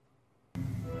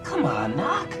Come on,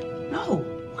 Knock. No,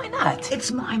 why not?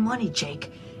 It's my money,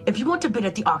 Jake. If you want to bid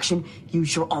at the auction,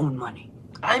 use your own money.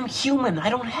 I'm human.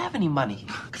 I don't have any money.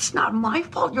 It's not my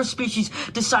fault your species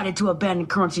decided to abandon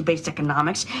currency-based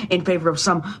economics in favor of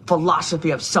some philosophy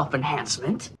of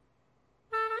self-enhancement.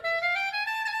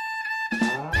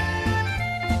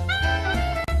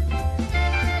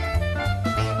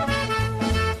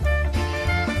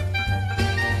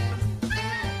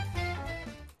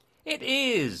 It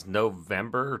is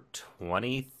November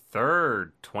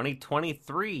 23rd,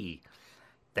 2023,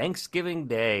 Thanksgiving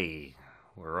Day.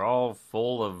 We're all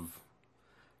full of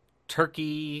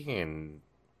turkey and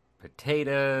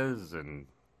potatoes and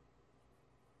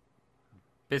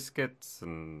biscuits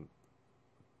and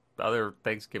other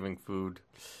Thanksgiving food.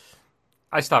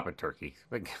 I stop at turkey.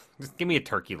 Just give me a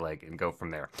turkey leg and go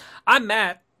from there. I'm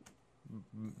Matt,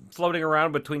 floating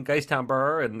around between Geistown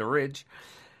Borough and the Ridge.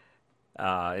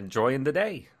 Enjoying the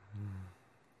day.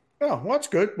 Yeah, well, that's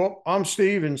good. Well, I'm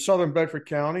Steve in Southern Bedford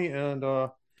County, and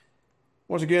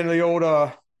once again, the old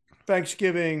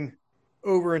Thanksgiving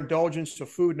overindulgence of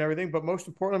food and everything. But most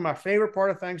importantly, my favorite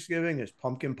part of Thanksgiving is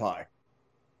pumpkin pie.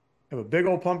 Have a big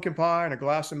old pumpkin pie and a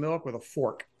glass of milk with a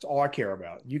fork. That's all I care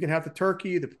about. You can have the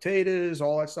turkey, the potatoes,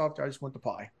 all that stuff. I just want the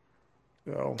pie.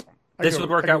 So this would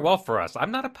work out well for us.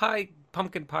 I'm not a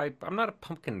pumpkin pie. I'm not a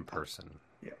pumpkin person.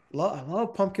 Yeah, I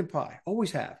love pumpkin pie.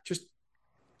 Always have. Just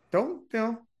don't,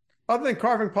 other than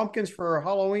carving pumpkins for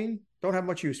Halloween, don't have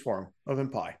much use for them other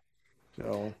than pie.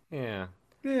 So yeah,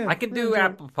 I can do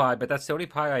apple pie, but that's the only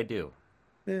pie I do.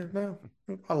 Yeah, no,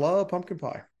 I love pumpkin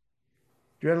pie.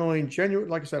 Genuine,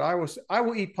 like I said, I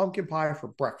will eat pumpkin pie for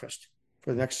breakfast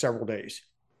for the next several days.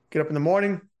 Get up in the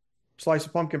morning, slice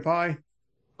of pumpkin pie,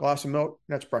 glass of milk.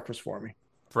 That's breakfast for me.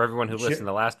 For everyone who listened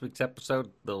to last week's episode,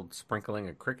 little sprinkling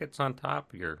of crickets on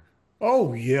top.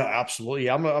 Oh yeah, absolutely.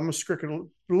 I'm a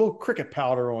little cricket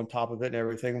powder on top of it and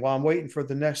everything while I'm waiting for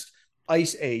the next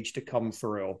ice age to come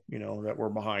through. That we're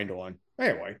behind on.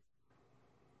 Anyway,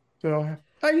 so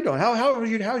how you doing?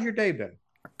 How's your day been?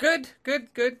 Good. Yeah.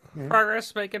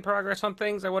 Making progress on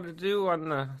things I wanted to do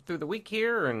through the week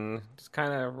here, and just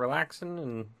kind of relaxing,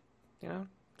 and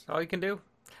that's all you can do.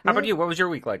 How about you? What was your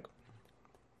week like?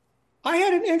 I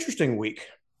had an interesting week.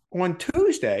 On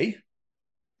Tuesday,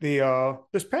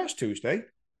 this past Tuesday,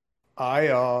 I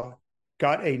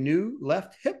got a new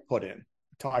left hip put in,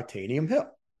 titanium hip.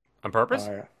 On purpose?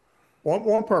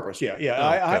 On purpose, yeah.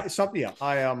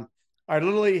 I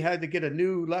literally had to get a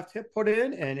new left hip put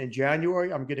in, and in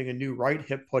January, I'm getting a new right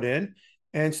hip put in,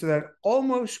 and so that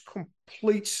almost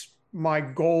completes my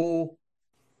goal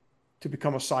to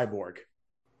become a cyborg.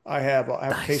 I have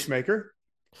a pacemaker.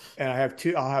 And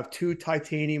I'll have two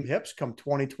titanium hips come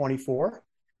 2024.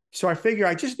 So I figure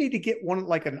I just need to get one,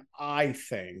 like an eye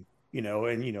thing,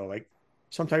 like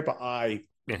some type of eye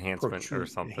enhancement or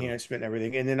something. Enhancement and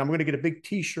everything. And then I'm going to get a big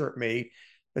T-shirt made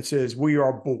that says, "We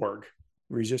are Borg.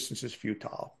 Resistance is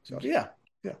futile." So yeah.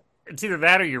 It's either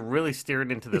that or you're really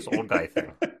steering into this old guy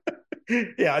thing.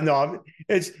 Yeah, no,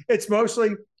 it's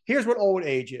mostly, here's what old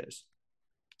age is.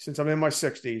 Since I'm in my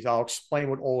 60s, I'll explain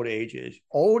what old age is.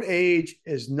 Old age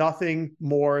is nothing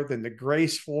more than the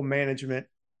graceful management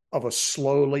of a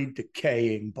slowly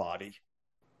decaying body.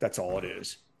 That's all it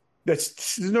is.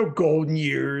 There's no golden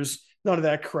years, none of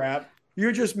that crap.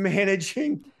 You're just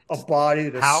managing a body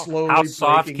that is slowly breaking down. How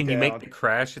soft can you make the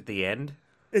crash at the end?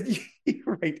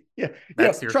 Right. Yeah.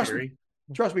 That's your theory.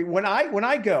 Trust me. When I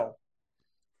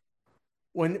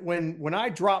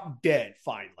drop dead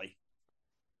finally,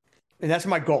 and that's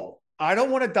my goal. I don't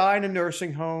want to die in a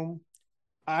nursing home.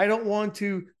 I don't want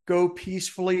to go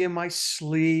peacefully in my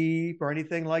sleep or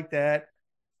anything like that.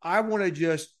 I want to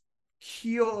just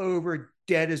keel over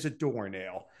dead as a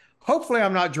doornail. Hopefully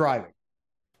I'm not driving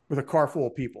with a car full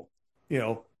of people,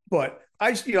 but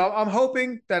I'm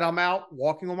hoping that I'm out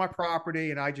walking on my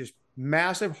property and I just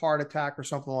massive heart attack or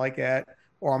something like that.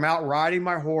 Or I'm out riding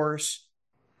my horse,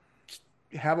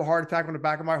 have a heart attack on the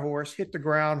back of my horse, hit the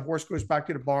ground, horse goes back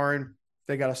to the barn.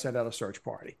 They got to send out a search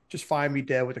party. Just find me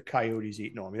dead with the coyotes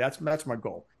eating on me. That's my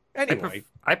goal. Anyway.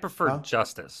 I prefer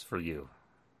justice for you.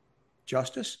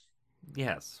 Justice?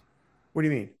 Yes. What do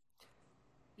you mean?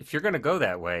 If you're going to go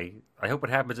that way, I hope it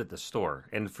happens at the store.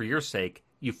 And for your sake,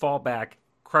 you fall back,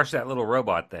 crush that little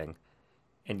robot thing,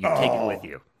 and you take it with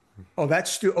you. Oh,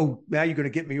 now you're going to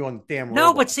get me on the damn robot.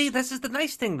 No, but see, this is the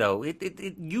nice thing, though.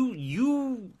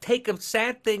 You take a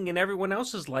sad thing in everyone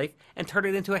else's life and turn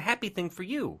it into a happy thing for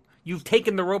you. You've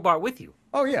taken the robot with you.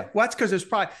 Oh, yeah. Well, that's because there's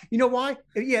probably... You know why?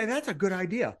 Yeah, that's a good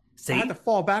idea. See? I have to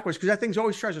fall backwards because that thing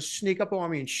always tries to sneak up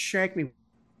on me and shank me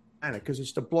because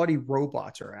it's the bloody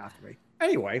robots are after me.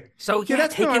 anyway, So yeah, yeah,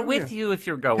 that's been take my, it with you if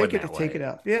you're going that take it way.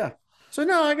 out. Yeah. So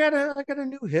no, I got a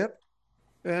new hip,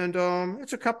 and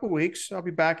it's a couple of weeks. I'll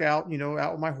be back out,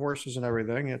 out with my horses and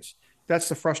everything. That's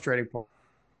the frustrating part.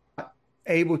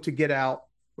 Able to get out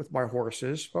with my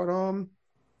horses, but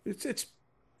it's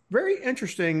very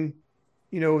interesting,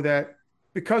 that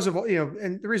because of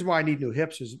and the reason why I need new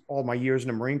hips is all my years in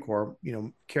the Marine Corps,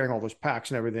 carrying all those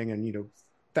packs and everything, and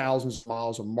thousands of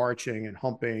miles of marching and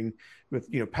humping with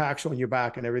packs on your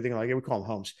back and everything like it. We call them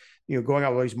humps. Going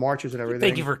out with these marches and Thank you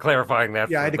everything. for clarifying that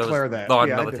Yeah, I for those declare that.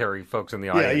 non-military folks in the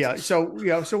Yeah, audience. yeah.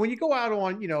 So so when you go out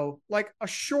on like a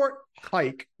short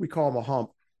hike, we call them a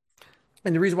hump.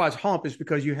 And the reason why it's hump is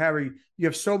because you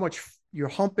have so much. You're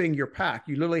humping your pack.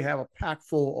 You literally have a pack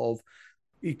full of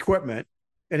equipment,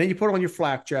 and then you put on your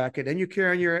flak jacket, and you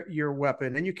carry your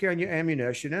weapon, and you carry your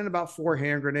ammunition, and about 4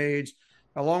 hand grenades,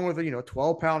 along with a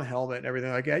 12-pound helmet and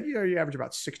everything like that. You average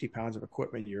about 60 pounds of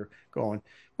equipment you're going.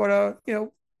 But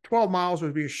 12 miles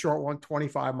would be a short one.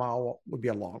 25-mile would be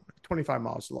a long one. 25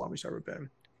 miles is the longest I've ever been.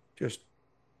 Just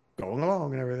going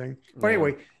along and everything. But Yeah.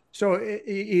 anyway, so it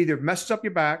either messes up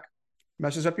your back,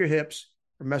 messes up your hips,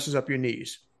 or messes up your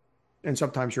knees, and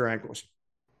sometimes your ankles.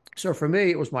 So for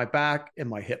me, it was my back and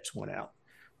my hips went out.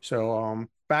 So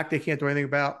back they can't do anything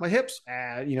about. My hips,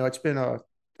 it's been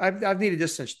I've needed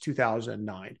this since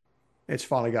 2009. It's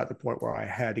finally got to the point where I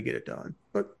had to get it done.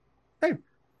 But hey,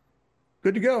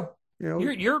 good to go. You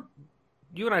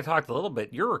and I talked a little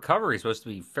bit. Your recovery is supposed to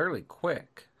be fairly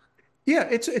quick, Yeah,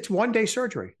 it's 1 day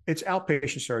surgery. It's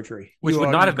outpatient surgery. which would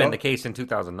not You have been go. the case in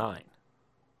 2009.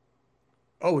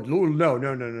 Oh no, no,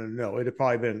 no, no, no! It had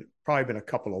probably been a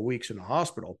couple of weeks in the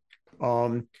hospital.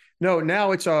 No,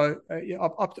 now it's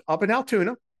up in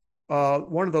Altoona.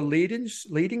 One of the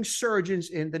leading surgeons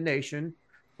in the nation,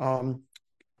 um,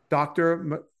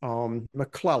 Doctor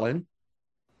McClellan,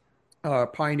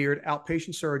 pioneered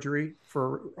outpatient surgery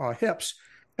for hips.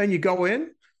 And you go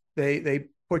in, they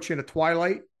put you in a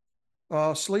twilight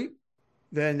sleep.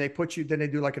 Then they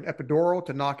do like an epidural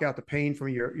to knock out the pain from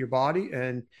your body,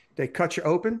 and they cut you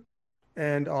open.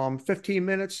 And 15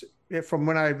 minutes from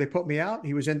when they put me out,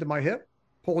 he was into my hip,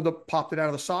 popped it out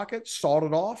of the socket, sawed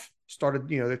it off. Started,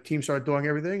 the team started doing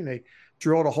everything. They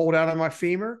drilled a hole down in my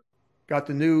femur, got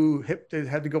the new hip that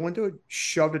had to go into it,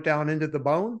 shoved it down into the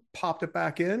bone, popped it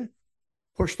back in,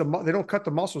 they don't cut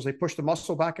the muscles, they push the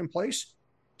muscle back in place,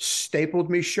 stapled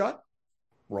me shut,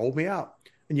 rolled me out.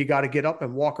 And you got to get up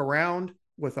and walk around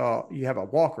you have a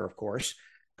walker, of course,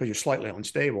 because you're slightly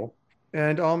unstable,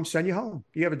 and send you home.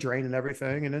 You have a drain and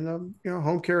everything. And then,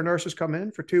 home care nurses come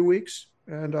in for 2 weeks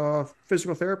and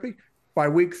physical therapy. By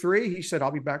week 3, he said,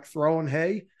 I'll be back throwing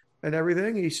hay and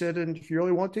everything. He said, and if you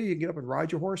really want to, you can get up and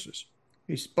ride your horses.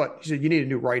 But he said, you need a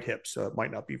new right hip, so it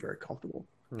might not be very comfortable.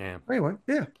 Yeah. Anyway,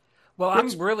 yeah. Well,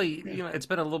 It's- I'm really, it's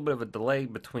been a little bit of a delay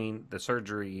between the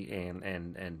surgery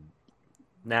and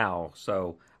now,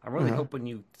 so I'm really hoping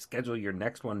you schedule your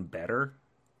next one better.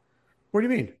 What do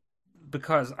you mean?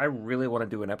 Because I really want to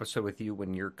do an episode with you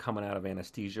when you're coming out of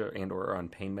anesthesia and or on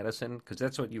pain medicine, because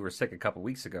that's what you were sick a couple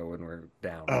weeks ago when we are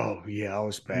down. Oh, yeah, I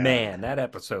was bad. Man, that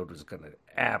episode was going to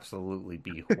absolutely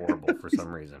be horrible for some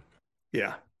reason.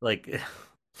 Yeah. Like,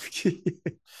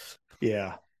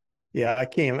 Yeah. Yeah,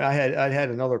 I had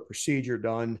another procedure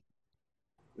done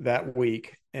that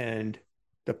week, and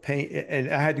the pain, and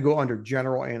I had to go under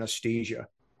general anesthesia,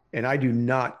 and I do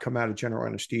not come out of general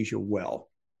anesthesia well.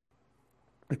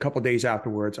 A couple of days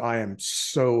afterwards, I am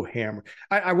so hammered.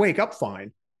 I wake up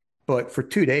fine, but for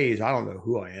 2 days, I don't know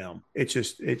who I am. It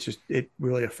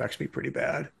really affects me pretty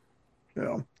bad.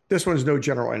 This one's no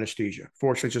general anesthesia.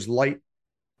 Fortunately, just light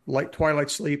twilight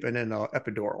sleep, and then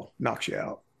epidural knocks you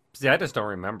out. see, I just don't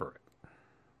remember it,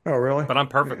 Oh, really? but I'm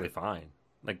perfectly fine.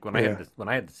 Like when Yeah.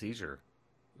 I had the seizure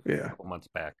a Yeah. couple months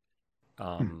back,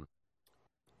 I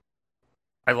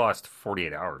lost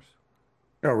 48 hours.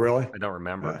 Oh, really? I don't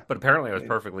remember, Yeah. but apparently I was Yeah.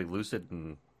 perfectly lucid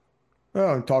and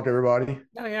Oh, and talk to everybody.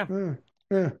 oh yeah.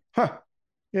 Yeah. Huh.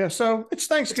 Yeah. So it's It's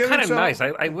Thanksgiving. kind of so, nice.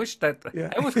 I wish that Yeah.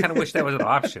 I always kind of wish that was an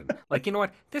option. Like, you know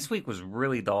what? This week was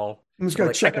really dull. I'm just So, gonna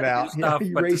like, check I it gotta do out. stuff,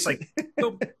 but it's Erase like it.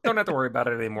 don't have to worry about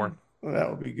it anymore. Well, that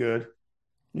would be good.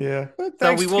 Yeah. But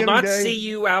So we will Thanksgiving not Day, see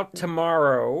you out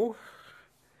tomorrow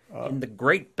uh, in the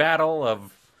great battle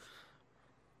of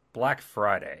Black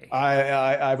Friday.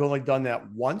 I've only done that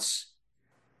once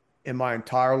in my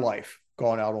entire life,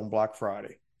 gone out on Black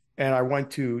Friday, and I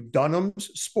went to Dunham's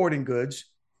Sporting Goods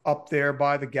up there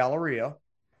by the Galleria.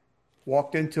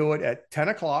 Walked into it at 10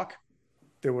 o'clock.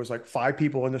 There was like 5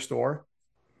 people in the store.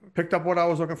 Picked up what I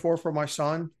was looking for my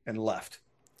son, and left.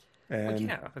 Well, And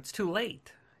yeah, it's too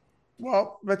late.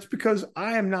 well, that's because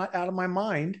I am not out of my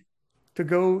mind to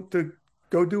go to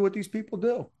go do what these people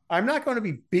do. I'm not going to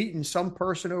be beating some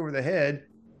person over the head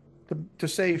to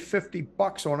save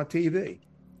 $50 on a TV.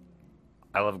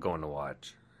 I love going to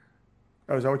watch.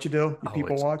 Oh, is that what you do? You Oh,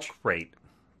 people it's watch? great.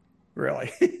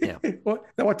 Really? Yeah.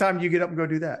 What time do you get up and go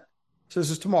do that? So this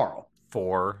is tomorrow.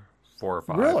 Four or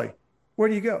five. Really? Where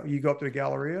do you go? You go up to the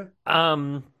Galleria?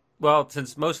 Um, well,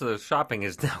 since most of the shopping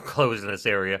is now closed in this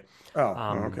area, Oh,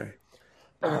 um,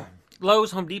 okay.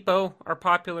 Lowe's, Home Depot are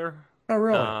popular. Oh,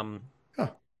 really? Um,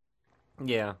 Huh.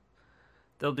 yeah,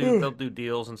 they'll do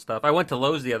deals and stuff. I went to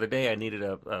Lowe's the other day. I needed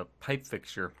a pipe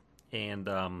fixture, and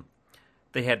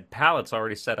they had pallets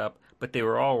already set up, but they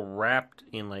were all wrapped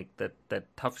in like that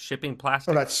tough shipping Oh,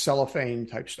 plastic, that's cellophane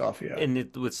type stuff. Yeah.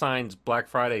 and with signs Black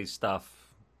Friday stuff.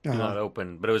 Do Uh-huh. not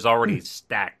open, but it was already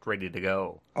stacked, ready to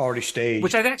go. Already staged.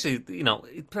 Which I actually,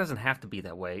 it doesn't have to be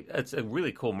that way. It's a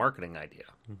really cool marketing idea.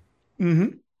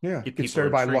 Mm-hmm. Yeah. Get Gets people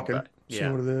everybody intrigued looking, by see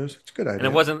yeah. what it is. It's a good idea.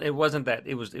 And it wasn't that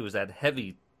it was that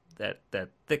heavy, that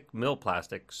thick mill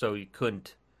plastic, so you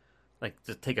couldn't like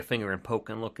just take a finger and poke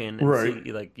and look in and Right.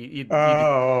 see like you'd be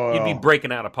Oh.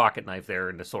 breaking out a pocket knife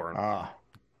there in the store Ah.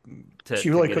 to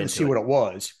She really get couldn't into see it. what it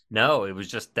was. No, it was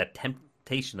just that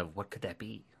temptation of what could that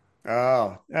be?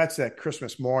 Oh, that's that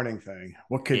Christmas morning thing. Yeah,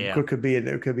 What could be in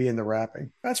it could be in the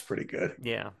wrapping. That's pretty good.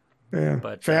 yeah. Yeah.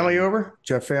 But Family over? Did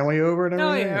you have family over and no,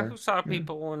 everything? yeah, Or? saw Yeah,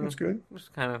 people and that's good.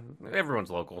 just kind of everyone's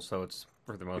local, so it's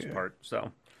for the most Yeah. part.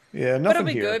 So, Yeah, but it'll nothing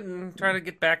be here. good and try to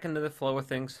get back into the flow of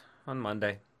things on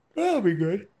Monday. That'll be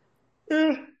good.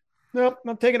 Yeah. Nope.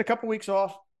 I'm taking a couple weeks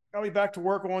off. I'll be back to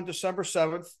work on December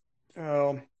 7th.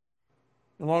 Um,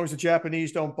 as long as the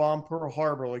Japanese don't bomb Pearl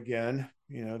Harbor again,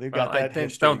 they've Well, got I that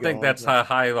history don't think going. that's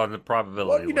high on the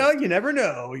probability Well, list. you never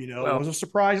know. It Well, was a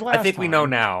surprise I last think we know time.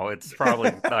 now. It's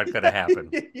probably not going to happen.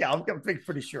 Yeah, I'm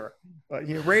pretty sure. But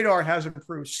radar has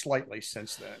improved slightly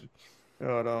since then.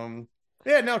 But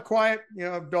yeah, now quiet.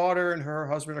 Daughter and her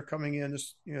husband are coming in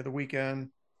this the weekend,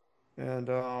 and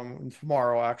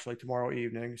tomorrow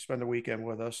evening, spend the weekend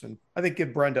with us, and I think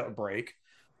give Brenda a break.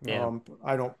 Yeah.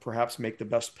 I don't perhaps make the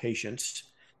best patients.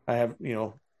 I have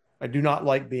I do not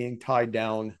like being tied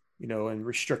down and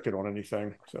restricted on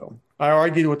anything. So I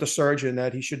argued with the surgeon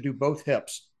that he should do both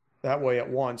hips that way at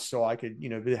once, so I could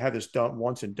have this done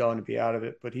once and done and be out of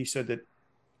it. But he said that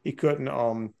he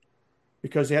couldn't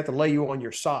because they had to lay you on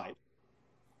your side.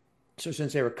 So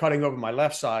since they were cutting over my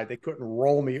left side, they couldn't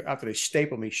roll me after they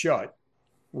stapled me shut,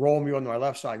 roll me on my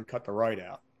left side and cut the right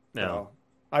out. No. So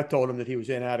I told him that he was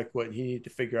inadequate and he needed to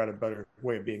figure out a better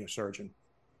way of being a surgeon,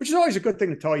 which is always a good thing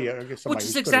to tell you. I guess Which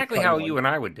is exactly how you and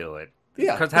I would do it.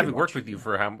 Yeah, because pretty having much. worked with you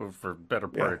for better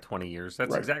part Yeah. of 20 years,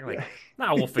 that's Right. exactly. Yeah.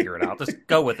 No, we'll figure it out. Just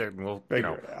go with it, and we'll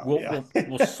Figure it out, we'll, yeah.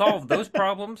 we'll solve those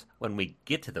problems when we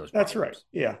get to those problems. That's right.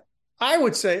 Yeah. I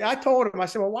told him, I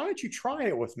said, well, why don't you try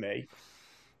it with me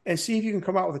and see if you can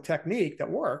come out with a technique that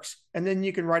works, and then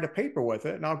you can write a paper with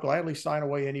it, and I'll gladly sign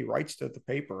away any rights to the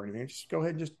paper or anything. Just go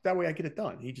ahead and that way I get it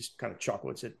done. He just kind of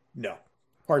chuckled and said, no,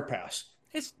 hard pass.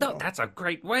 That's a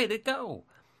great way to go.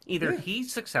 Either Yeah.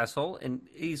 he's successful and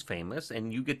he's famous,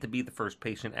 and you get to be the first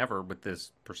patient ever with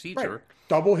this procedure, Right.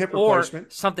 Double hip or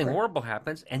replacement. something Right. horrible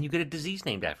happens and you get a disease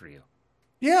named after you.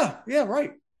 Yeah,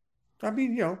 right. I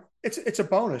mean, it's a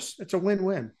bonus. It's a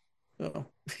win-win. So,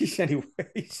 anyway,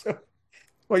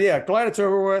 well, yeah, glad it's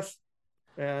over with,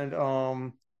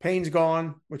 and pain's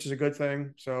gone, which is a good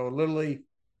thing. So literally,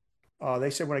 they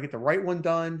said when I get the right one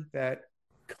done, that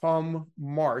come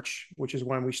March, which is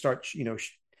when we start,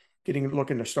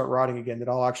 looking to start riding again, that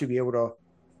I'll actually be able to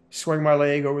swing my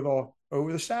leg over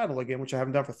the saddle again, which I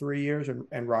haven't done for 3 years,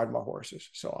 and ride my horses.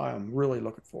 So I am really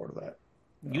looking forward to that.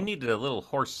 You needed a little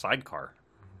horse sidecar,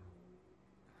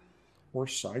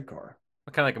 Horse sidecar.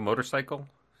 kind of like a motorcycle.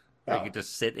 Where you Oh. could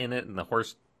just sit in it and the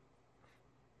horse.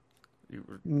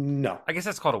 No. I guess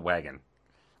that's called a wagon.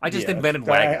 I just Yeah, invented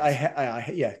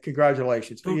wagons. Yeah,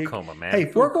 congratulations. Food coma, man. Hey,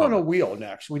 Food work on coma. a wheel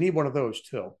next. We need one of those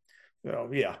too. So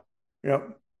yeah,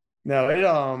 yep. No,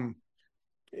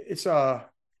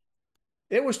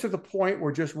 it was to the point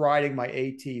where just riding my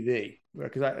ATV,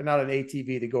 because I'm not an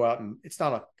ATV to go out and it's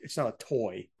not a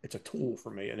toy. It's a tool for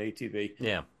me, an ATV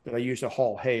Yeah. that I use to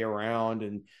haul hay around,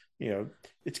 and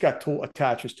it's got tool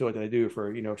attachments to it that I do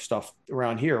for stuff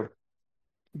around here.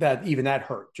 That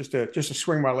hurt just to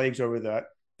swing my legs over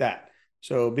that.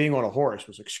 So being on a horse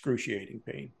was excruciating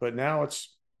pain. But now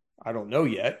I don't know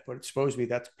yet, but it's supposed to be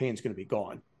that pain's going to be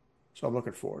gone. So I'm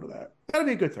looking forward to that. That'll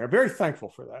be a good thing. I'm very thankful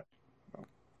for that.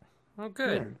 Oh,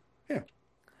 good. Yeah.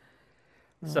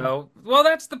 So, well,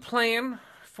 that's the plan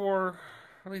for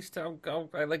At least I'll go.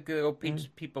 I like to go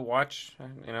people watch.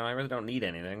 I really don't need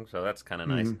anything, so that's kind of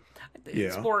nice.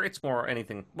 It's Yeah. more. It's more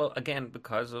anything. Well, again,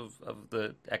 because of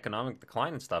the economic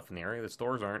decline and stuff in the area, the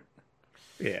stores aren't.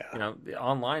 Yeah. The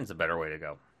online's a better way to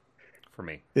go for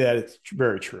me. Yeah, it's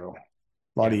very true.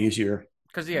 A lot Yeah, easier,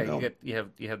 because you yeah, know. you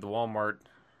have the Walmart.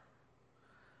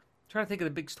 I'm trying to think of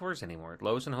the big stores anymore.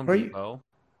 Lowe's and Home But Depot,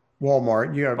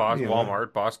 Walmart, you have,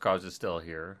 Walmart, Boscov's is still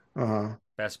here. uh-huh.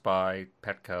 Best Buy,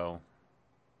 Petco.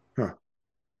 Huh,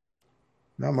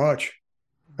 not much.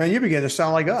 And you begin to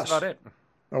sound like That's about us. it.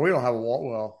 Oh, we don't have a Wal.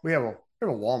 Well, we have a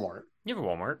Walmart. You have a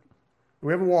Walmart.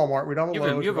 We have a Walmart. We don't have a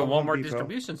Lowe's. You We have a don't have a Home Walmart Depot.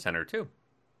 distribution center too.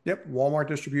 Yep, Walmart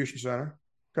distribution center.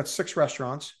 Got 6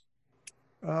 restaurants.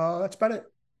 That's about it.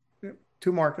 Yep,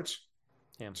 2 markets.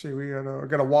 Yeah. See, we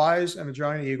got a Wise and a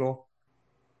Giant Eagle,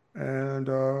 and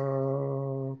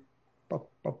bup,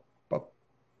 bup, bup.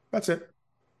 That's it.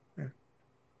 Yeah,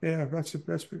 yeah, that's it.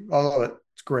 I love it.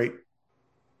 It's great.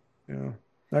 Yeah,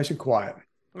 nice and quiet.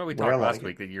 Well, we The way I talked last like it.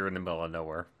 week that you're in the middle of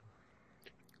nowhere.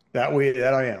 That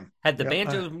I am. Had the Yep.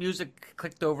 banjo music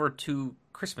clicked over to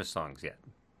Christmas songs yet?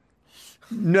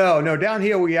 No. Down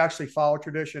here we actually follow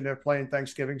tradition. They're playing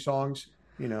Thanksgiving songs.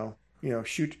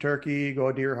 Shoot the turkey,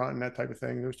 go deer hunting, that type of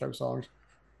thing. Those type of songs.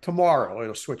 Tomorrow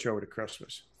it'll switch over to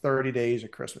Christmas. 30 days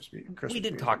of Christmas music. We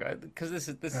did music. talk because this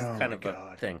is Oh kind my of a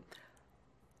God. thing.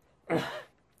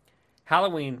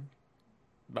 Halloween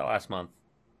about last month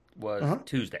was Uh-huh.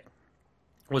 Tuesday.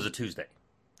 Was a Tuesday,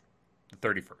 the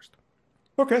 31st.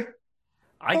 Okay.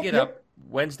 I Oh, get yep. up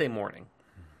Wednesday morning.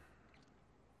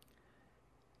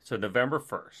 So November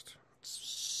 1st,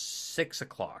 6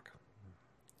 o'clock.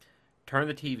 Turn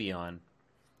the TV on.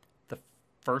 The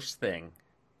first thing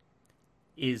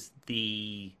is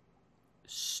the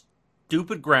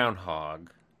stupid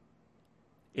groundhog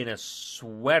in a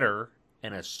sweater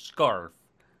and a scarf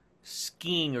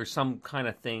skiing or some kind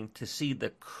of thing to see the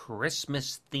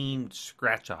Christmas themed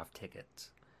scratch off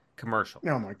tickets commercial.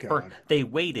 Oh my God. They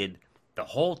waited the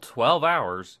whole 12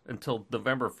 hours until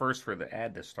November 1st for the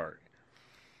ad to start.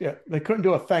 Yeah, they couldn't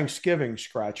do a Thanksgiving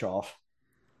scratch off.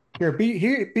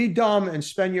 Be dumb and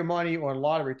spend your money on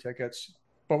lottery tickets,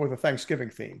 but with a Thanksgiving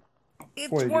theme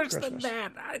before It's they do worse than Christmas.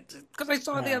 that, because I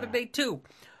saw it the other day too.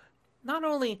 Not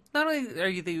only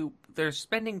they're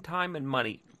spending time and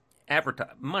money,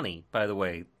 money, by the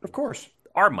way, Of course.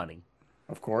 our money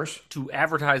Of course. to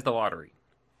advertise the lottery,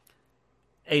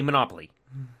 a monopoly.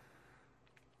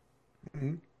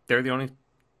 Mm-hmm. They're the only.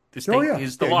 The Oh state yeah.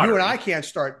 is the Yeah, lottery. you and I can't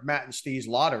start Matt and Steve's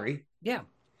lottery. Yeah.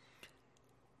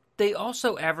 They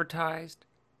also advertised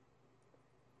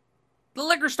the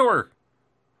liquor store.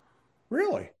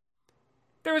 Really?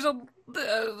 There was a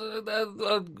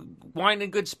wine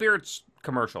and good spirits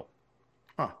commercial,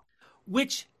 Huh.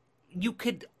 which you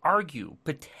could argue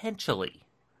potentially.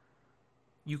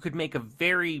 You could make a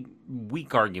very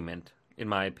weak argument, in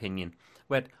my opinion.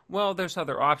 But well, there's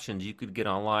other options. You could get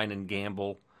online and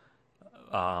gamble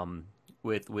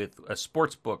with a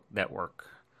sportsbook network,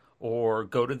 or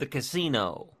go to the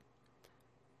casino.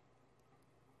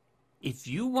 If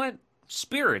you want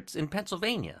spirits in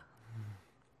Pennsylvania,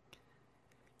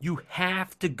 you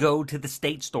have to go to the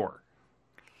state store.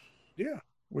 Yeah.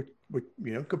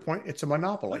 Good point. It's a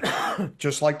monopoly,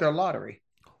 just like their lottery.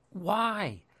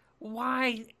 Why?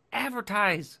 Why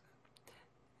advertise?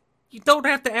 You don't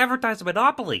have to advertise a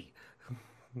monopoly.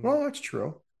 Well, that's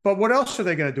true. But what else are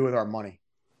they going to do with our money?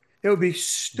 It would be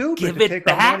stupid Give to it take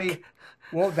back? our money.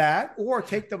 Well, that or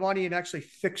take the money and actually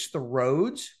fix the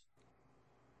roads.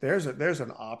 There's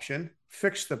an option.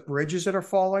 Fix the bridges that are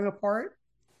falling apart.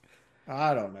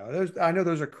 I don't know. I know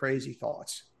those are crazy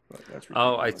thoughts, but that's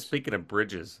ridiculous. Speaking of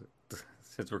bridges,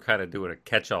 since we're kind of doing a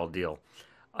catch-all deal,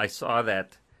 I saw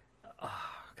that. Can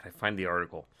I find the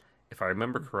article? If I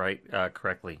remember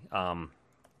correctly,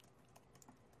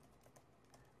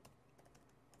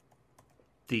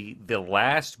 the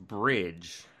last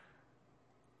bridge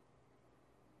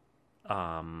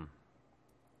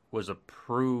was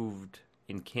approved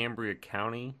in Cambria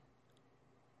County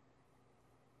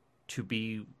to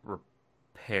be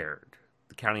repaired.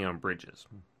 The county on bridges.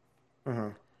 Uh-huh.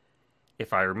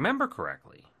 If I remember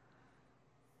correctly,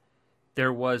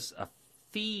 there was a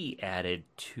fee added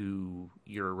to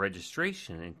your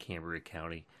registration in Cambria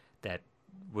County that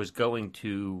was going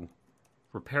to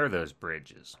repair those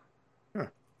bridges. Huh.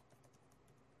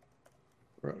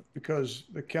 Right. Because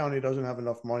the county doesn't have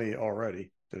enough money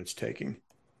already that it's taking.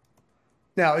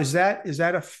 Now, is that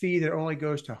a fee that only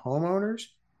goes to homeowners,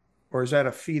 or is that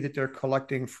a fee that they're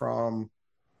collecting from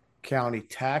county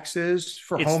taxes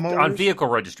for It's homeowners? on vehicle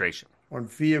registration. On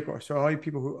vehicle. So only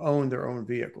people who own their own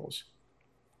vehicles.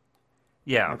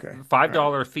 Yeah, Okay.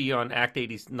 $5 fee on Act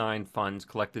 89 funds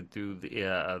collected through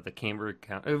the Cambria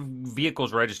County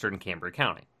vehicles registered in Cambria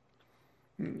County.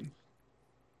 Hmm.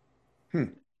 Hmm.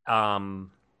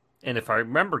 And if I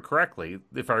remember correctly,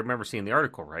 if I remember seeing the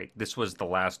article right, this was the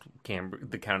last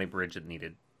the county bridge that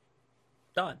needed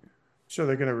done. So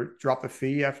they're going to drop the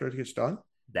fee after it gets done?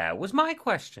 That was my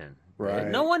question. No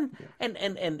Right. one Yeah.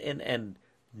 and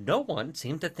no one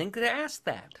seemed to think to ask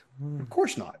that. Of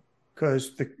course not,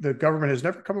 because the government has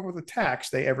never come up with a tax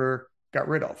they ever got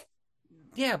rid of.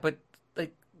 Yeah, but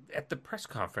like at the press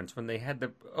conference when they had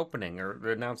the opening or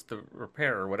they announced the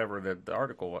repair or whatever the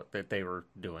article that they were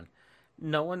doing,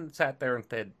 no one sat there and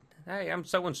said, "Hey, I'm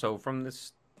so and so from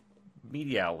this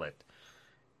media outlet.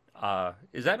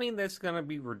 Does that mean that's going to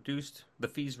be reduced? The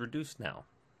fees reduced now?"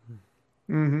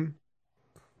 Mm-hmm.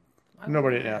 Why would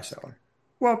Nobody they asked ask? that one.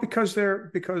 Well, because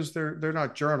they're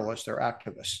not journalists, they're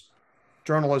activists.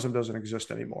 Journalism doesn't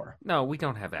exist anymore. No, we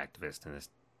don't have activists in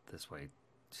this way,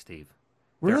 Steve.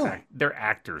 Really? They're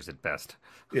actors at best.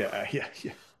 Yeah.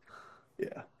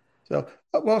 So,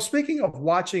 well, speaking of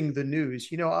watching the news,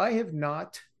 I have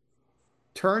not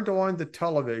turned on the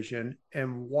television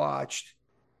and watched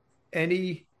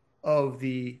any of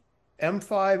the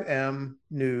M5M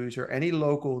news or any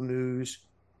local news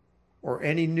or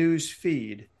any news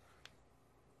feed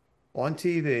on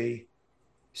TV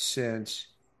since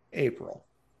April.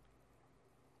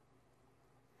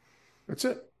 That's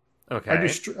it. Okay.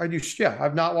 Yeah,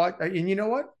 I've not watched, and you know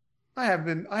what? I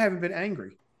haven't been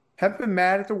angry, haven't been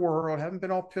mad at the world, haven't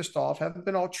been all pissed off, haven't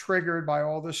been all triggered by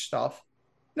all this stuff.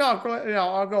 No,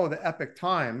 I'll go with the Epic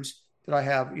Times that I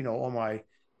have, on my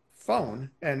phone,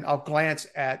 and I'll glance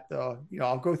at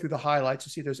I'll go through the highlights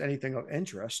and see if there's anything of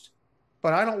interest,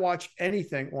 but I don't watch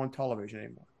anything on television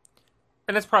anymore.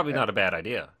 And that's probably Yeah, not a bad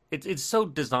idea. It's so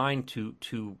designed to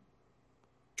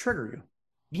trigger you,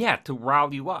 yeah, to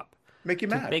rile you up, make you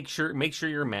to mad. make sure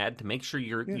you're mad, to make sure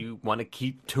Yeah, you want to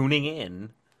keep tuning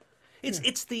in. It's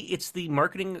yeah, it's the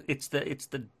marketing, it's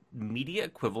the media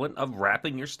equivalent of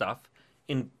wrapping your stuff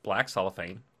in black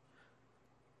cellophane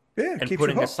yeah. It and keeps you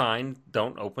putting a hooked, sign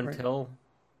 "Don't open right? till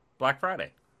Black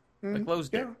Friday," like Lowe's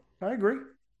did. Yeah, I agree.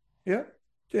 Yeah,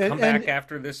 and, Come back and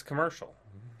after this commercial.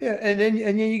 yeah, and then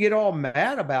you get all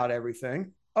mad about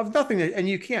everything of nothing, and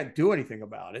you can't do anything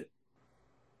about it.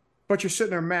 But you're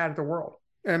sitting there mad at the world,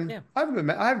 and Yeah. I haven't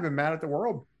been mad at the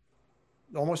world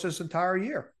almost this entire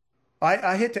year.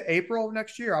 I hit to April of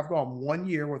next year. I've gone 1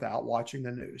 year without watching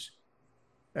the news,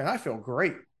 and I feel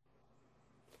great.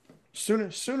 Soon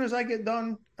as I get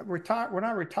done retire, when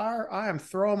I retire, I am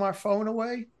throwing my phone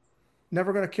away.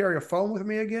 Never going to carry a phone with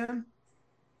me again.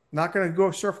 Not going to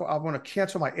go surf. I want to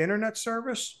cancel my internet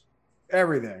service.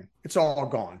 Everything. It's all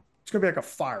gone. It's going to be like a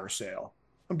fire sale.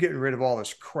 I'm getting rid of all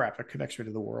this crap that connects me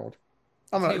to the world.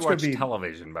 That's how you It's going to watch be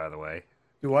television, by the way.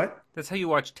 do what? That's how you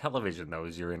watch television, though,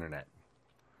 is your internet.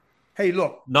 Hey,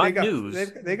 look, they Not got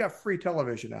news. they got free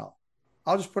television out.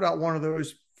 I'll just put out one of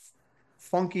those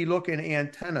funky looking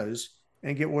antennas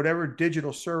and get whatever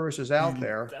digital service is out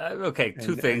there, Okay,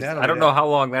 two and things. that'll I be don't know that. how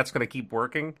long that's going to keep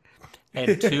working.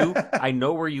 And two, I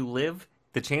know where you live.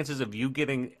 The chances of you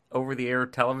getting over the air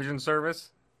television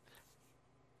service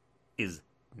is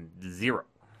zero.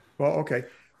 Well, okay.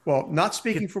 Well, not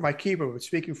speaking for my keeper, but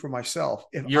speaking for myself.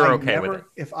 If You're I okay with it. never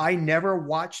if I never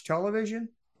watch television,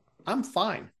 I'm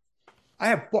fine. I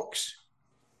have books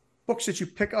that you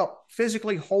pick up,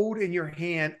 physically hold in your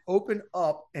hand, open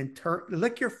up and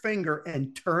lick your finger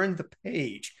and turn the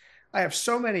page. I have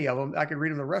so many of them. I could read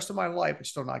them the rest of my life and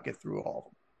still not get through all of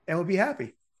them, and would be happy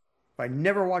if I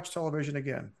never watch television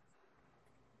again.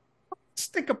 Let's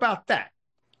think about that.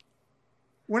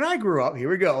 When I grew up, here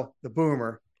we go, the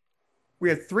boomer. We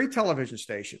had 3 television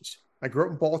stations. I grew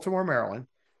up in Baltimore, Maryland.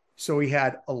 So we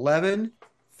had 11,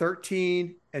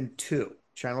 13, and 2.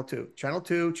 Channel 2, Channel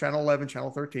 2, Channel 11,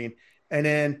 Channel 13. And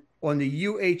then on the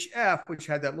UHF, which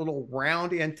had that little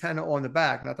round antenna on the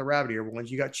back, not the rabbit ear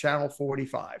ones, you got Channel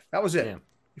 45. That was Yeah.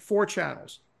 it. 4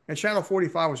 channels. And Channel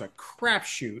 45 was a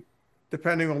crapshoot,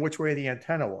 depending on which way the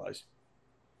antenna was.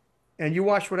 And you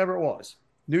watched whatever it was.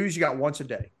 News you got once a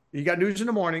day. You got news in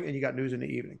the morning and you got news in the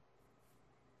evening.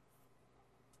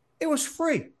 It was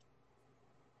free.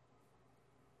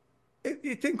 It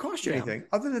didn't cost you Yeah. anything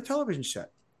other than the television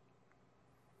set.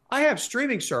 I have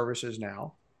streaming services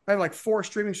now. I have like 4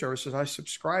 streaming services I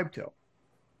subscribe to.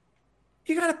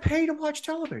 You got to pay to watch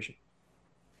television.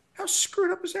 How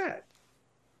screwed up is that?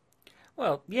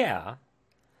 Well, yeah.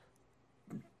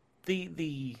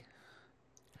 The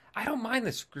I don't mind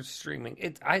the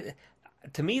streaming.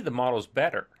 To me the model's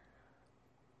better.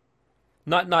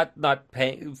 Not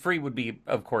paying free would be,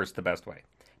 of course, the best way.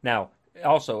 Now,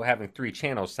 Also, having 3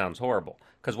 channels sounds horrible.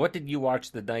 Because what did you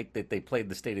watch the night that they played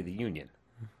the State of the Union?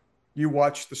 You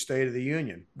watch the State of the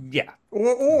Union, Yeah,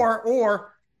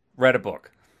 or read a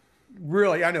book.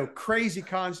 really, I know, crazy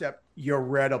concept. You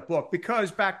read a book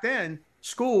because back then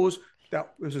schools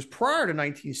that this is prior to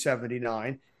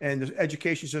 1979, and the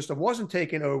education system wasn't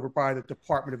taken over by the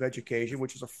Department of Education,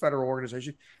 which is a federal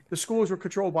organization. The schools were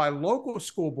controlled by local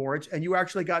school boards, and you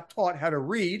actually got taught how to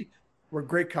read, were a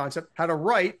great concept, how to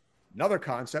write, another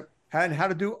concept, and how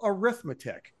to do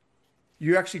arithmetic.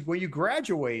 You actually, when you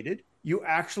graduated, you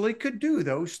actually could do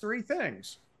those three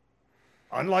things.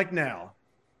 Unlike now.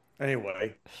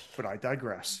 Anyway, but I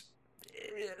digress.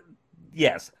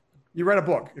 Yes. You read a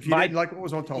book if you didn't like what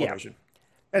was on television.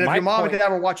 And if your mom and dad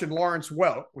were watching Lawrence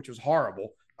Welk, which was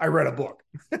horrible, I read a book.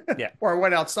 Yeah. Or I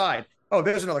went outside. Oh,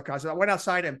 there's another concept. I went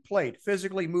outside and played,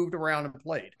 physically moved around and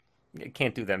played. You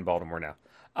can't do that in Baltimore now.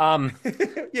 Yeah,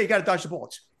 you got to dodge the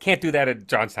bullets. Can't do that at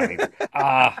Johnstown either.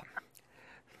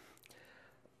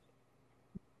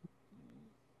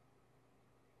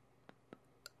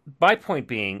 My point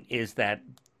being is that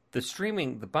the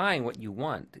streaming, the buying what you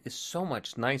want is so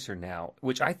much nicer now,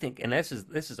 which I think, and this is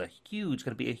going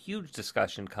to be a huge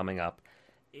discussion coming up,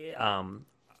 and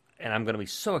I'm going to be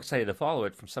so excited to follow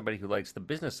it from somebody who likes the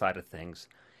business side of things,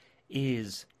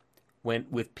 is when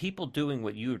with people doing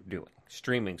what you're doing,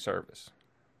 streaming service,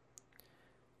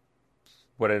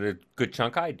 what a good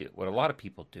chunk I do, what a lot of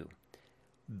people do,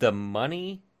 the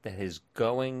money that is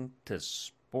going to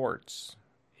sports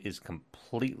is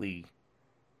completely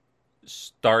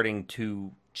starting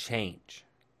to change.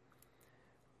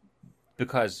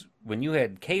 Because when you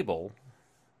had cable,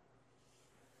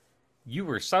 you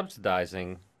were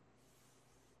subsidizing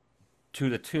to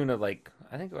the tune of, like,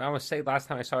 I think I want to say last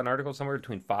time I saw an article, somewhere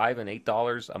between $5 and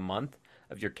 $8 a month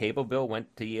of your cable bill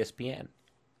went to ESPN.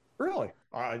 Really?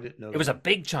 I didn't know. It was a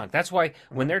big chunk. That's why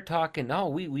when they're talking, oh,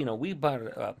 we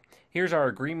bought. Here's our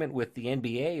agreement with the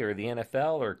NBA or the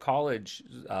NFL or college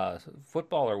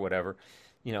football or whatever,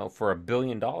 for $1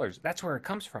 billion. That's where it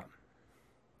comes from.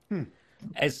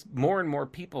 As more and more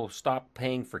people stop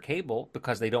paying for cable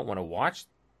because they don't want to watch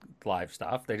live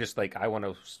stuff, they just like, I want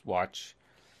to watch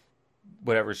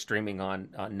whatever's streaming on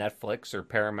Netflix or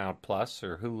Paramount Plus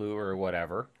or Hulu or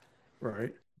whatever.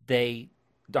 Right. They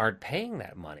aren't paying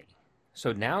that money.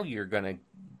 So now you're going to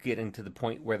get into the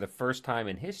point where the first time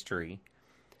in history,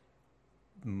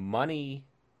 the money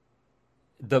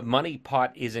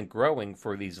pot isn't growing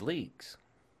for these leagues.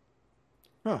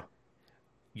 Huh.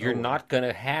 You're not going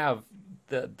to have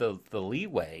the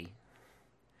leeway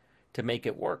to make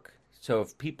it work. So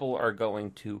if people are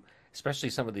going to, especially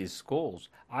some of these schools,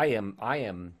 I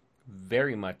am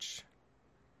very much,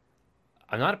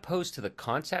 I'm not opposed to the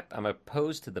concept. I'm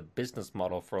opposed to the business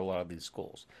model for a lot of these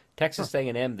schools. Texas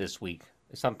A&M this week,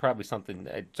 probably something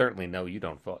I certainly know you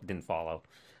didn't follow,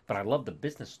 but I love the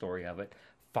business story of it.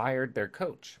 Fired their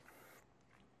coach.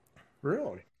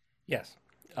 Really? Yes.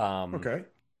 Okay.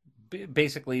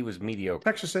 Basically, he was mediocre.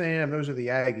 Texas A&M, those are the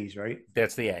Aggies, right?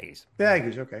 That's the Aggies. The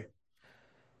Aggies, okay.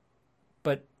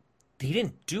 But he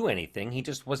didn't do anything. He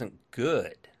just wasn't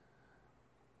good.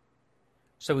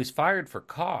 So he's fired for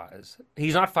cause.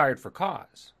 He's not fired for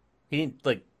cause. He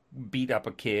didn't beat up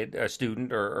a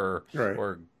student, or right.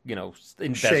 or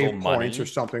embezzle shave money points or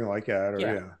something like that. Or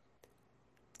yeah.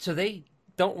 So they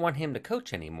don't want him to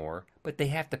coach anymore, but they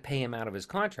have to pay him out of his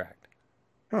contract.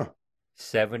 Huh.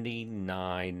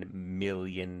 $79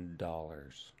 million.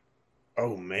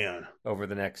 Oh man. Over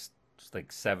the next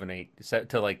 7, 8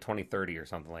 till 2030 or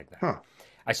something like that. Huh.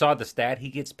 I saw the stat. He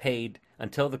gets paid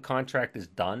until the contract is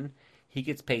done. He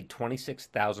gets paid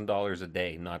 $26,000 a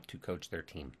day not to coach their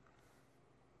team.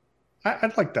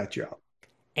 I'd like that job.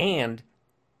 And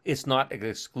it's not an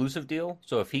exclusive deal.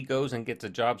 So if he goes and gets a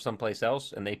job someplace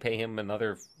else and they pay him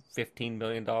another $15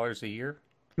 million a year,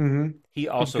 he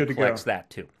also collects that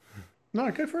too. No,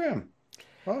 good for him.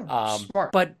 Oh,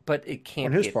 smart. But it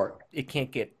can't on his part. It can't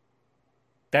get.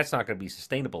 That's not going to be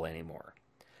sustainable anymore.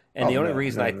 And the only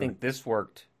reason I think this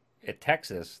worked at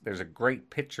Texas, there's a great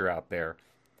picture out there,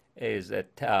 is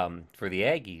that for the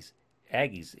Aggies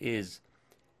is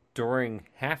during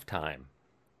halftime,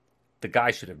 the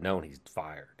guy should have known he's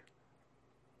fired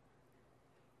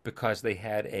because they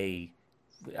had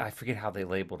I forget how they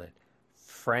labeled it,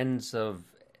 Friends of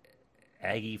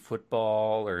Aggie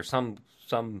Football or some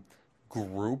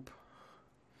group,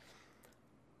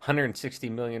 $160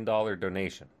 million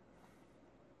donation.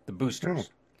 The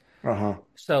boosters.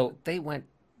 So they went,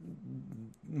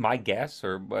 my guess,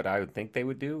 or what I would think they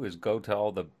would do, is go to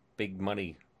all the big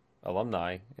money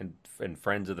alumni and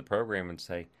friends of the program and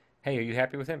say, hey, are you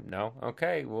happy with him? No?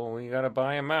 Okay, well, we got to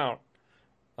buy him out.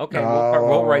 Okay,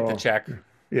 we'll write the check.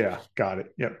 Yeah, got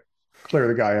it. Yep. Clear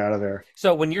the guy out of there.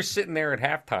 So when you're sitting there at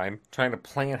halftime trying to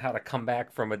plan how to come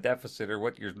back from a deficit or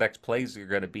what your next plays are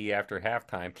going to be after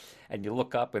halftime, and you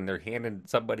look up and they're handing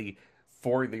somebody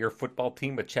for your football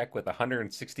team a check with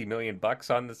 160 million bucks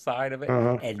on the side of it,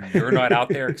 and you're not out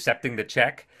there accepting the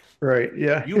check, Right.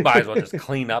 Yeah. you might as well just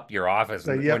clean up your office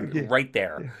So, right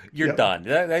there. You're Yep.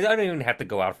 done. I don't even have to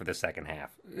go out for the second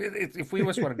half. If we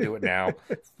just want to do it now,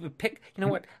 pick. You know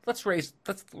what? Let's raise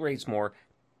more.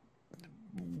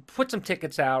 Put some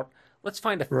tickets out. Let's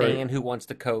find a fan who wants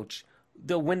to coach.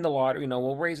 They'll win the lottery.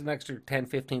 We'll raise an extra 10,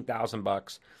 15,000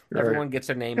 bucks. Everyone gets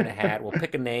their name in a hat. We'll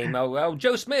pick a name. Oh,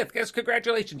 Joe Smith. Guess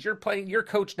congratulations. You're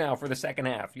coach now for the second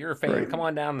half. You're a fan. Right. Come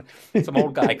on down. Some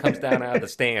old guy comes down out of the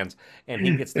stands and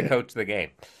he gets to coach the game.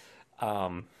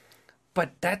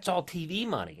 But that's all TV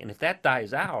money. And if that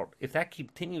dies out, if that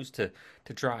continues to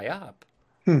dry up,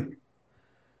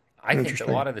 I think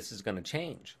a lot of this is going to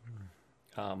change.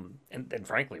 And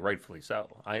frankly, rightfully so.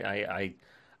 I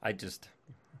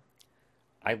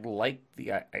like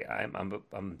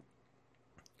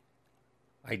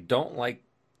I don't like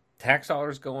tax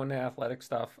dollars going to athletic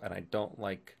stuff, and I don't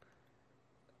like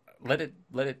let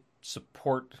it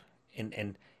support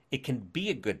and it can be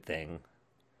a good thing,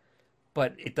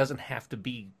 but it doesn't have to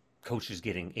be coaches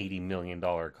getting $80 million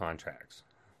contracts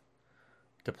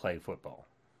to play football.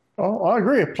 Oh, I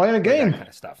agree. Playing a game. That kind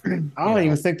of stuff. I don't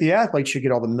even think the athletes should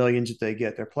get all the millions that they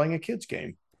get. They're playing a kid's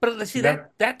game. But see,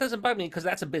 that doesn't bug me because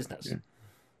that's a business.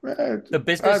 Yeah. The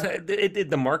business,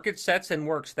 the market sets and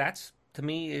works. That's to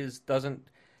me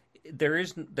there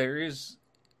is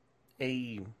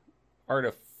a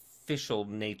artificial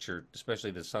nature,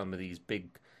 especially to some of these big,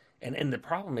 and the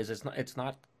problem is it's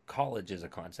not college as a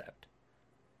concept.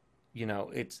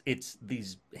 It's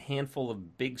these handful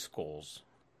of big schools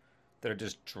that are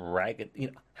just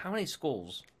dragging. How many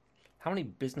schools, how many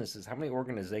businesses, how many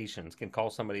organizations can call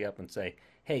somebody up and say,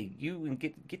 "Hey, you and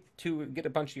get a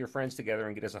bunch of your friends together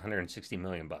and get us 160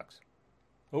 million bucks."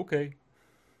 Okay.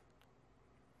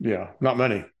 Yeah, not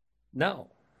many. No.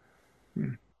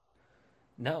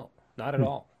 No, not at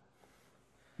all.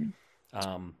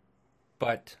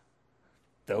 But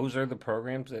those are the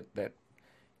programs that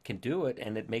can do it,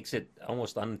 and it makes it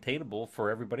almost unattainable for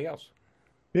everybody else.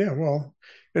 Yeah, well,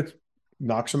 it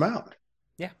knocks them out.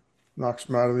 Yeah. Knocks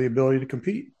them out of the ability to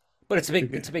compete. But it's a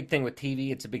big thing with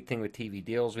TV. It's a big thing with TV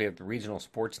deals. We have the regional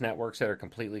sports networks that are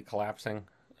completely collapsing.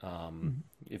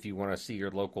 If you want to see your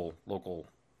local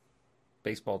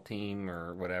baseball team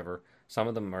or whatever, some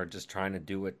of them are just trying to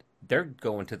do it. They're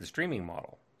going to the streaming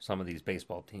model. Some of these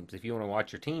baseball teams. If you want to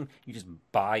watch your team, you just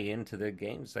buy into the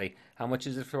games. Say, how much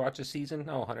is it for watch a season?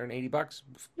 Oh, $180.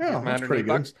 Yeah, that's pretty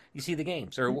good. You see the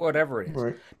games or whatever it is.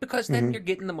 Right. Because then you're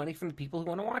getting the money from the people who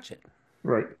want to watch it.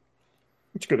 Right.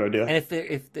 It's a good idea.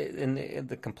 And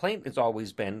the complaint has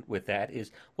always been with that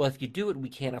is, well, if you do it, we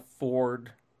can't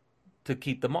afford to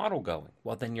keep the model going.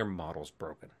 Well, then your model's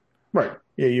broken. Right.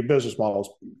 Yeah, your business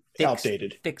model's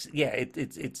outdated. Yeah,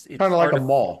 it's kind of like a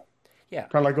mall. Yeah.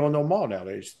 Kind of like going to a mall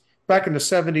nowadays. Back in the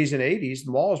 70s and 80s,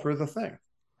 the malls were the thing.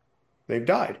 They've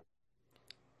died.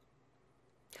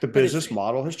 The business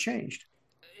model has changed.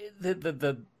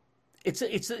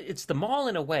 It's the mall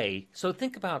in a way. So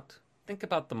think about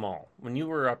the mall. When you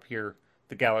were up here,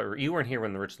 the gallery, you weren't here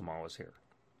when the Richland Mall was here.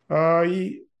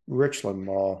 Richland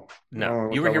Mall.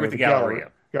 No, you were here with the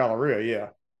Galleria.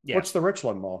 Galleria, yeah. What's the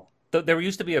Richland Mall? There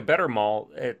used to be a better mall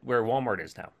at where Walmart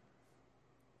is now.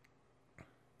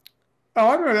 Oh,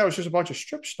 I remember that was just a bunch of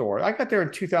strip stores. I got there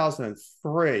in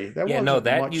 2003.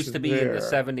 That used to be in the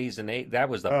 70s and 80s. That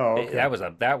was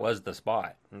that was the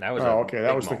spot. And that was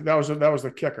that was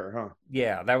the kicker, huh?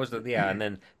 Yeah, and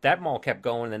then that mall kept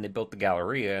going, and then they built the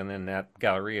Galleria, and then that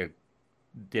Galleria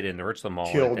did in the Richland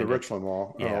Mall. Killed the Richland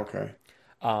Mall. Yeah. Oh, okay.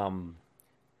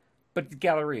 But the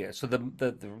Galleria. So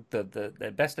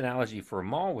the best analogy for a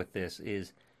mall with this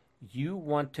is you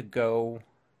want to go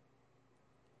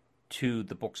to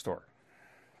the bookstore.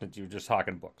 Since you're just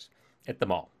talking books at the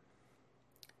mall.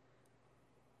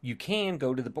 You can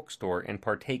go to the bookstore and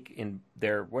partake in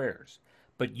their wares,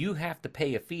 but you have to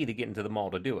pay a fee to get into the mall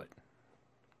to do it.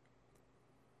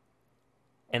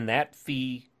 And that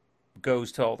fee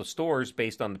goes to all the stores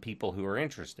based on the people who are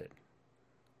interested.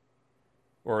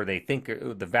 Or they think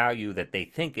the value that they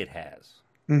think it has.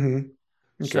 Mm-hmm.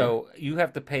 Okay. So you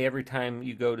have to pay every time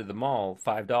you go to the mall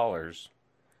 $5.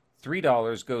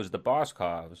 $3 goes to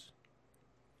Boscov's.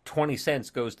 20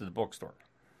 cents goes to the bookstore.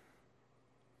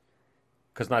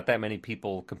 Because not that many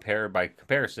people by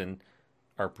comparison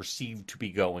are perceived to be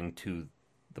going to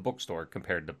the bookstore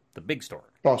compared to the big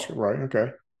store. Right,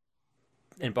 okay.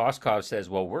 And Boskov says,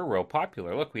 well, we're real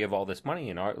popular. Look, we have all this money,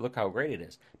 and look how great it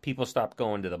is. People stopped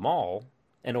going to the mall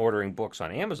and ordering books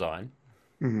on Amazon.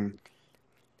 Mm-hmm.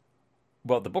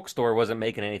 Well, the bookstore wasn't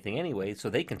making anything anyway, so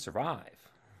they can survive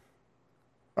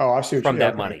Oh, I see what from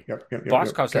that okay. money. Yep.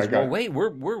 Boskov says, Okay, well, wait,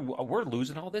 we're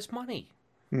losing all this money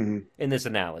Mm-hmm. in this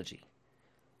analogy.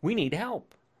 We need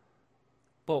help.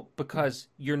 Well, because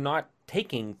you're not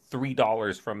taking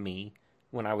 $3 from me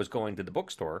when I was going to the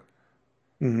bookstore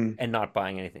Mm-hmm. and not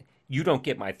buying anything. You don't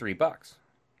get my $3.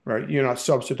 Right. You're not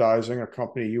subsidizing a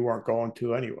company you weren't going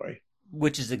to anyway.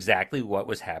 Which is exactly what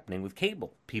was happening with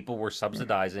cable. People were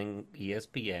subsidizing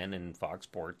ESPN and Fox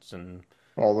Sports and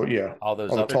all those all the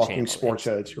other talking channels. sports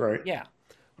heads, right? Yeah.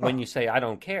 When you say, I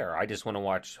don't care, I just want to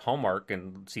watch Hallmark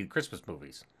and see Christmas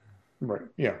movies. Right.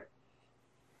 Yeah.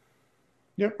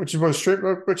 Yeah. Which goes to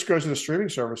the streaming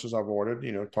services I've ordered.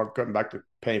 Going back to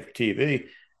paying for TV,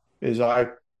 is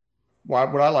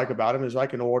what I like about them is I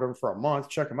can order them for a month,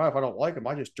 check them out. If I don't like them,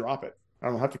 I just drop it. I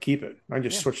don't have to keep it. I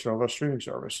just switch to another streaming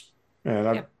service, and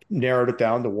I've narrowed it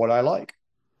down to what I like,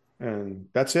 and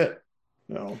that's it.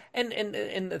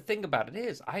 And the thing about it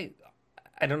is, I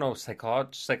don't know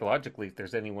psychologically if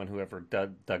there's anyone who ever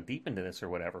dug deep into this or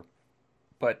whatever,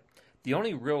 but the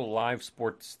only real live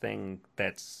sports thing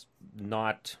that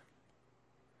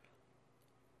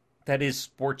is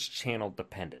sports channel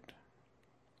dependent.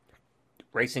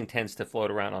 Racing tends to float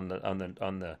around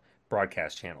on the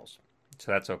broadcast channels,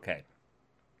 so that's okay.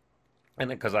 And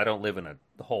because I don't live in a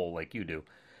hole like you do,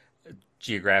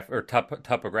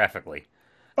 topographically.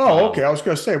 Oh, okay. I was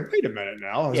going to say, wait a minute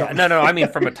now. No. I mean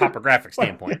from a topographic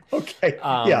standpoint. Okay.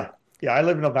 Yeah. I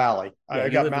live in a valley. I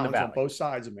got mountains on both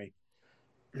sides of me.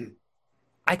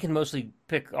 I can mostly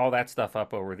pick all that stuff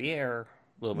up over the air.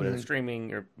 A little bit of the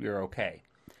streaming. You're okay.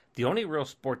 The only real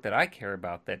sport that I care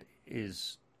about that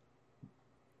is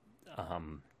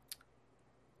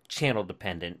channel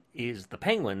dependent is the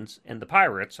Penguins, and the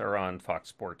Pirates are on Fox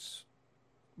Sports.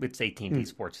 It's AT&T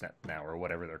Sportsnet now, or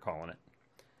whatever they're calling it.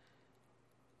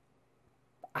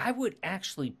 I would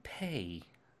actually pay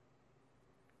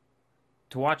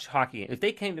to watch hockey if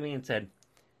they came to me and said,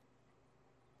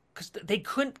 because they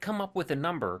couldn't come up with a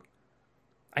number.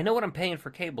 I know what I'm paying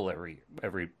for cable every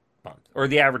month, or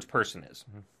the average person is,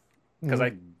 because I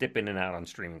dip in and out on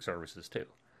streaming services too.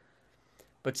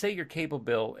 But say your cable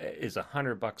bill is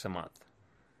 $100 a month,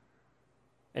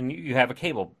 and you have a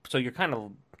cable, so you're kind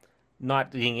of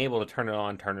not being able to turn it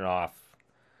on, turn it off.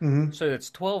 Mm-hmm. So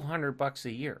that's $1,200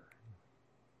 a year.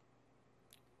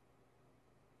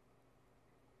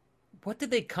 What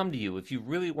did they come to you if you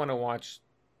really want to watch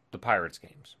the Pirates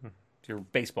games? If you're a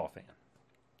baseball fan,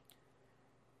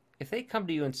 if they come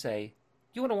to you and say,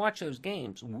 "You want to watch those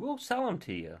games? We'll sell them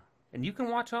to you, and you can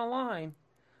watch online,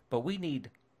 but we need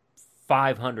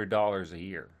 $500 a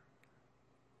year."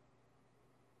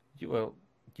 You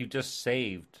just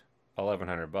saved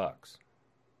 $1,100.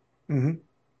 Mm-hmm.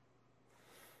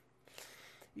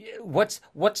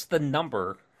 What's the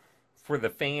number for the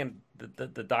fan, the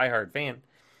diehard fan,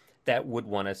 that would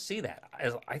want to see that?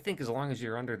 I think as long as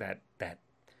you're under that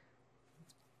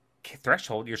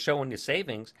threshold, you're showing your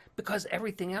savings, because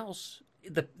everything else,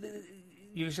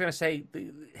 you're just going to say,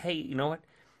 hey, you know what?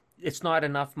 It's not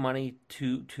enough money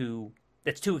to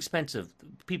it's too expensive.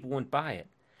 People wouldn't buy it.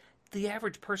 The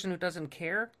average person who doesn't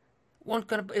care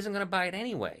isn't gonna buy it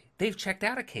anyway. They've checked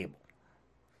out of cable.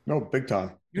 No, big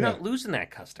time. You're not losing that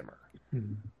customer.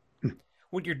 Mm-hmm.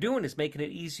 What you're doing is making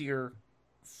it easier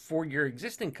for your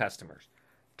existing customers.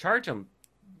 Charge them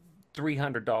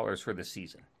 $300 for the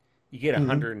season. You get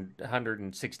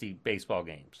 160 baseball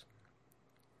games.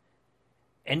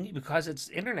 And because it's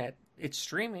internet, it's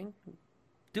streaming,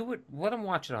 do it. Let them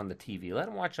watch it on the TV. Let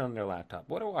them watch it on their laptop.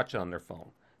 Let them watch it on their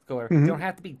phone. They don't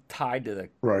have to be tied to the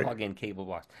plug-in cable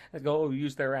box. They go,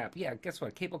 use their app. Yeah, guess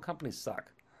what? Cable companies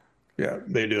suck. Yeah,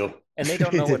 they do. And they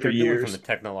don't know what they're doing from the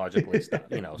technological stuff.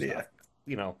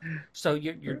 So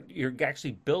you're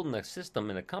actually building a system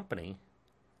in a company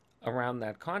around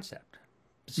that concept.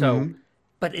 So,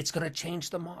 but it's going to change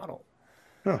the model.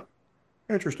 Huh.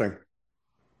 Interesting.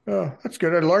 That's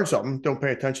good. I learned something. Don't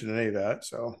pay attention to any of that.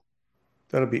 So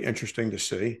that'll be interesting to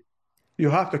see.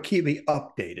 You'll have to keep me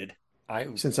updated.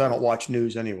 Since I don't watch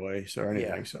news anyway, or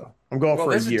anything, so I'm going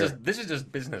for a year. This is just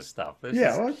business stuff.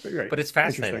 Great. But it's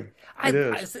fascinating.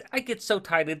 I get so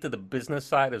tied into the business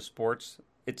side of sports.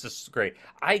 It's just great.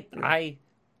 I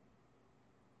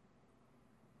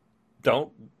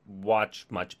don't watch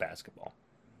much basketball,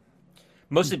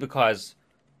 mostly because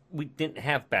we didn't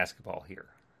have basketball here.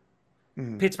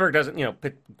 Pittsburgh doesn't,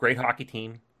 great hockey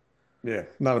team. Yeah,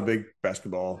 not a big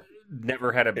basketball.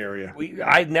 Never had a area.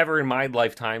 I never in my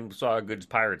lifetime saw a good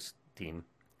Pirates team.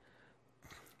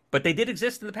 but they did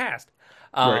exist in the past.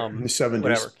 Right, in the 70s.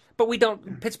 Whatever. But we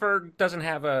don't. Pittsburgh doesn't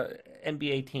have a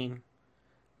NBA team,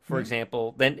 for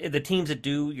example. Then the teams that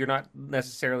do, you're not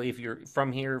necessarily, if you're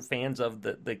from here, fans of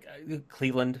the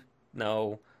Cleveland.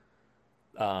 No.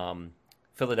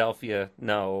 Philadelphia.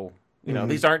 No. You know,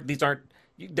 these aren't.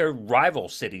 They're rival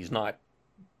cities, not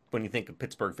when you think of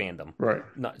Pittsburgh fandom. Right.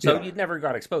 So you never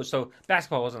got exposed. So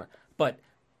basketball wasn't. But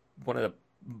one of the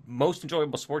most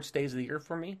enjoyable sports days of the year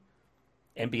for me,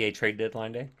 NBA trade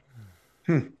deadline day.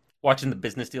 Watching the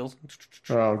business deals.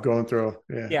 Oh, going through.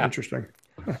 Yeah. Interesting.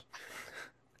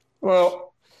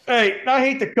 Well, hey, I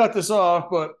hate to cut this off,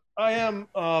 but I am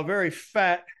very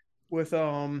fat with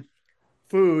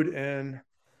food, and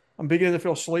I'm beginning to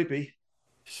feel sleepy.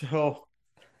 So,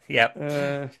 Yep.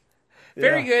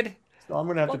 Very good. So I'm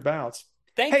going to have to bounce.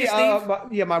 Thank you,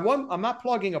 Steve. I'm not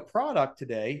plugging a product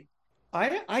today.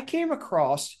 I came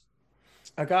across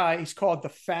a guy. He's called the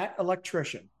Fat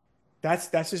Electrician.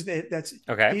 That's his name. That's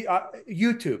okay.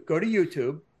 YouTube. Go to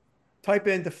YouTube. Type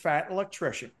in the Fat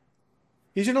Electrician.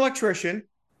 He's an electrician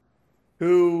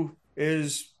who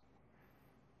is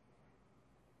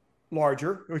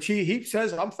larger, which he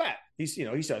says I'm fat. He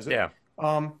says it. Yeah.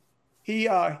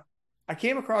 I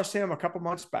came across him a couple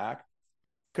months back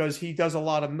because he does a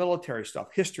lot of military stuff,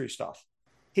 history stuff.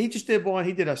 He just did one.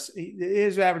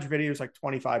 His average video is like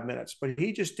 25 minutes, but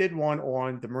he just did one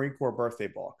on the Marine Corps birthday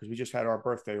ball because we just had our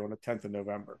birthday on the 10th of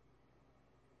November.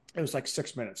 It was like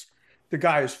 6 minutes. The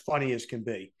guy is funny as can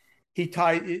be.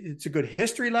 It's a good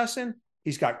history lesson.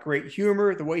 He's got great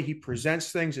humor. The way he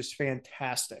presents things is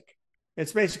fantastic.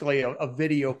 It's basically a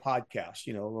video podcast,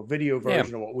 a video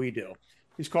version of what we do.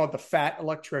 He's called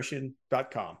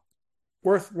thefatelectrician.com.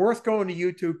 Worth going to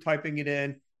YouTube, typing it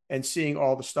in, and seeing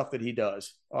all the stuff that he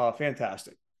does.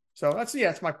 Fantastic. So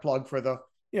that's my plug for the,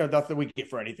 not that we get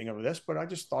for anything over this, but I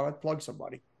just thought I'd plug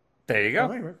somebody. There you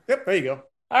go. Anyway, yep, there you go.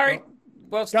 All right.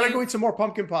 Well, Steve, gotta go eat some more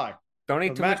pumpkin pie. Don't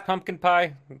eat too much pumpkin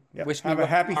pie. Yep. Wish Have a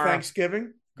happy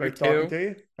Thanksgiving. Great talking to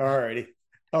you. All righty.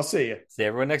 I'll see you. See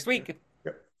everyone next week.